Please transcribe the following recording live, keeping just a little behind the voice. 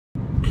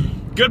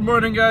Good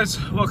morning, guys.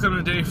 Welcome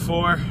to day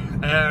 4,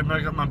 and I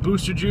got my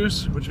booster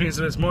juice, which means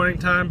that it's morning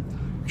time.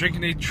 I'm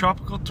drinking a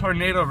tropical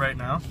tornado right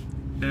now,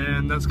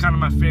 and that's kind of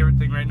my favorite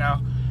thing right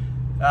now.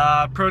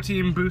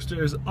 Protein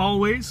booster as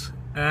always,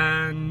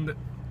 and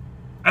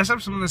I just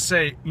have something to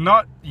say.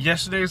 Not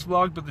yesterday's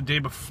vlog, but the day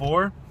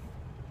before.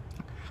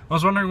 I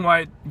was wondering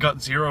why it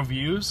got 0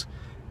 views,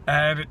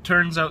 and it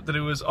turns out that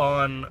it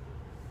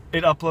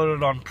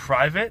uploaded on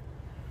private.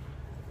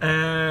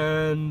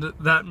 And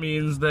that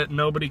means that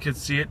nobody could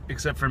see it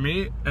except for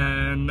me,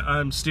 and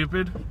I'm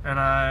stupid, and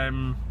I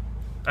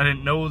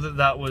didn't know that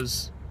that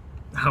was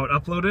how it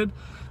uploaded,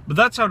 but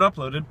that's how it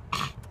uploaded.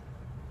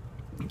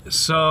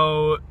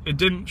 So it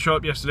didn't show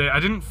up yesterday.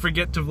 I didn't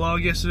forget to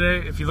vlog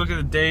yesterday. If you look at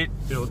the date,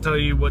 it'll tell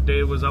you what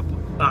day it was uploaded.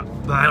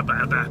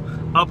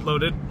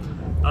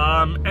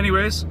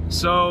 Anyways,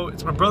 so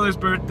it's my brother's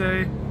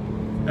birthday,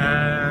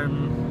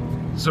 and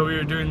so we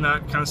were doing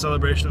that kind of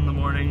celebration in the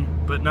morning,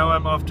 but now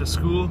I'm off to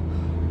school.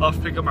 Off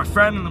to pick up my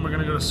friend, and then we're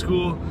gonna go to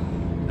school.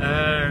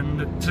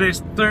 And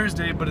today's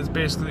Thursday, but it's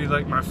basically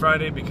like my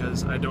Friday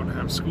because I don't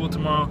have school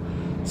tomorrow.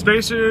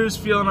 Spacer's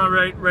feeling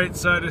alright. Right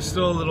side is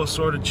still a little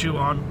sore to chew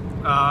on.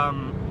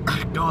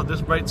 God,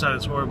 this right side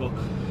is horrible.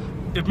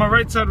 If my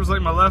right side was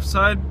like my left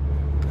side,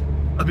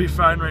 I'd be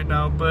fine right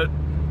now, but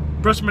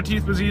brushing my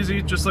teeth was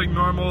easy, just like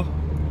normal.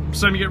 I'm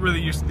starting to get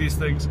really used to these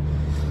things.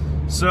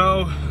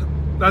 So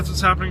that's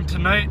what's happening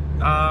tonight.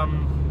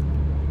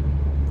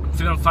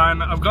 Feeling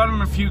fine. I've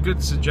gotten a few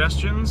good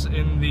suggestions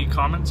in the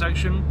comment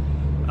section.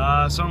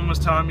 Someone was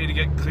telling me to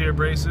get clear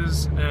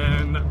braces,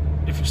 and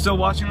if you're still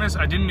watching this,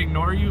 I didn't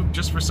ignore you.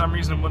 Just for some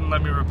reason it wouldn't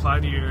let me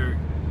reply to your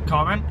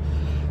comment.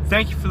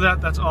 Thank you for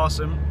that, that's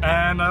awesome.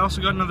 And I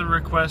also got another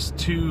request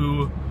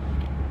to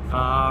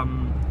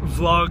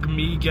vlog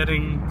me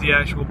getting the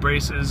actual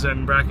braces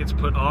and brackets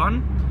put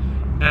on.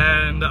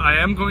 And I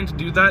am going to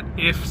do that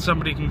if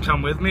somebody can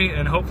come with me,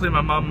 and hopefully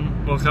my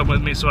mom will come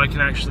with me so I can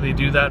actually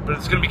do that, but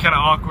it's going to be kind of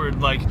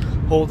awkward like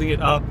holding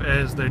it up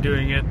as they're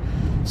doing it.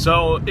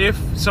 So if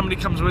somebody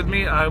comes with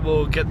me, I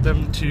will get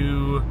them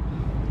to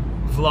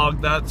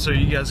vlog that so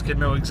you guys can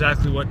know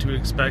exactly what to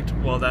expect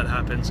while that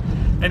happens.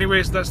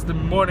 Anyways, that's the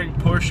morning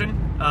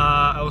portion.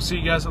 I will see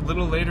you guys a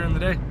little later in the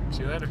day.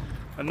 See you later.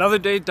 Another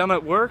day done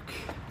at work.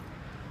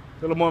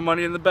 A little more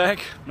money in the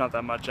bank. Not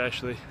that much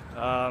actually.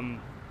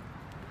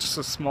 Just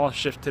a small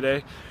shift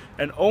today,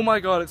 and oh my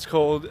god, it's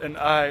cold, and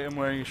I am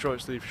wearing a short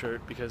sleeve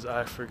shirt because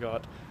I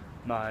forgot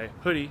my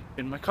hoodie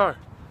in my car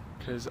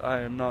because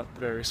I am not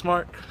very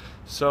smart.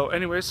 So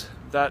anyways,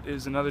 that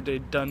is another day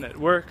done at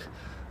work.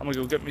 I'm gonna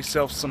go get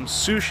myself some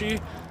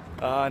sushi.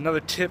 Another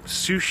tip,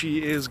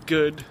 sushi is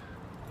good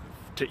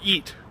to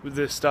eat with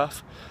this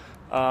stuff.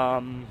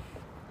 Some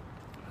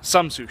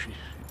sushi,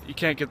 you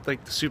can't get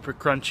like the super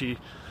crunchy,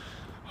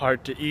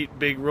 hard to eat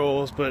big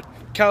rolls, but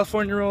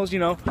California rolls, you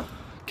know,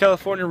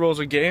 California rolls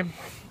a game.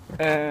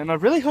 And I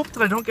really hope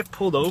that I don't get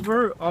pulled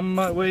over on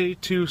my way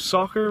to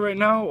soccer right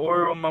now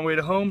or on my way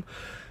to home,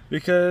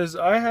 because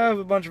I have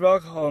a bunch of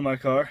alcohol in my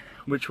car,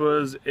 which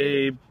was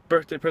a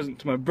birthday present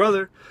to my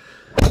brother,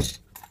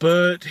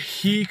 but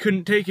he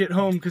couldn't take it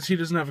home because he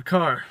doesn't have a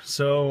car.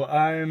 So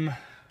I'm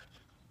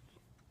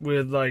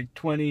with like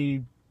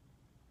 20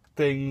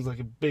 things, like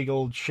a big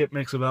old shit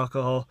mix of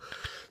alcohol.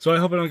 So I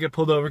hope I don't get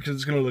pulled over because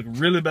it's gonna look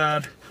really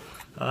bad.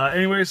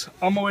 Anyways,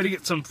 on my way to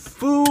get some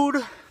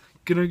food.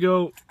 Gonna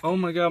go, oh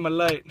my god, my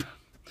light.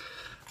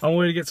 On my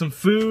way to get some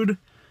food,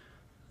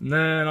 and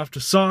then off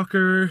to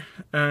soccer,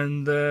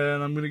 and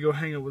then I'm gonna go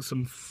hang out with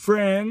some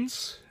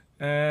friends,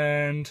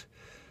 and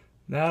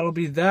that'll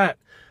be that.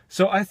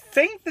 So I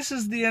think this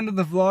is the end of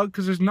the vlog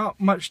because there's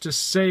not much to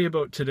say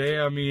about today.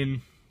 I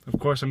mean, of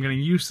course I'm getting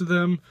used to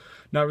them.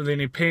 Not really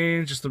any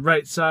pain, just the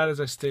right side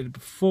as I stated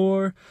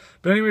before.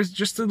 But anyways,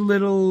 just a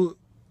little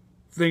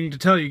thing to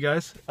tell you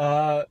guys.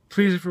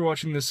 Please, if you're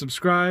watching this,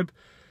 subscribe.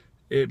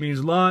 It means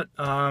a lot.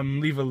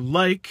 Leave a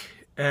like,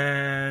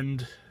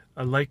 and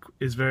a like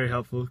is very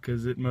helpful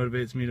because it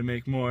motivates me to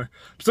make more.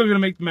 I'm still gonna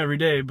make them every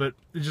day, but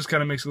it just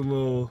kind of makes it a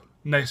little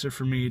nicer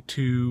for me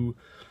to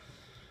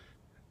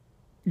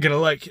get a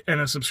like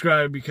and a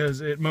subscribe because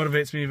it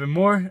motivates me even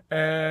more.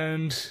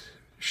 And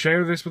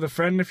share this with a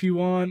friend if you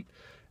want,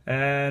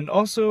 and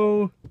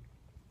also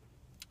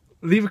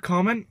leave a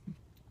comment.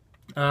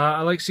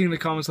 I like seeing the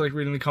comments, I like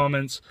reading the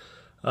comments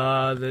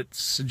that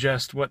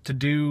suggest what to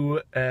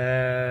do,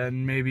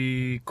 and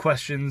maybe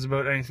questions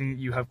about anything that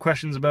you have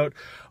questions about,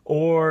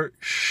 or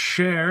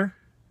share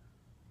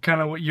kind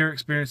of what your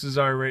experiences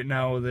are right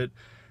now with it,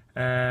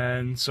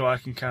 and so I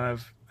can kind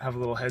of have a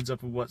little heads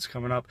up of what's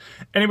coming up.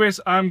 Anyways,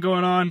 I'm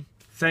going on.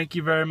 Thank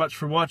you very much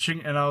for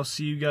watching, and I'll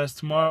see you guys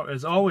tomorrow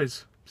as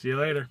always. See you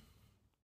later.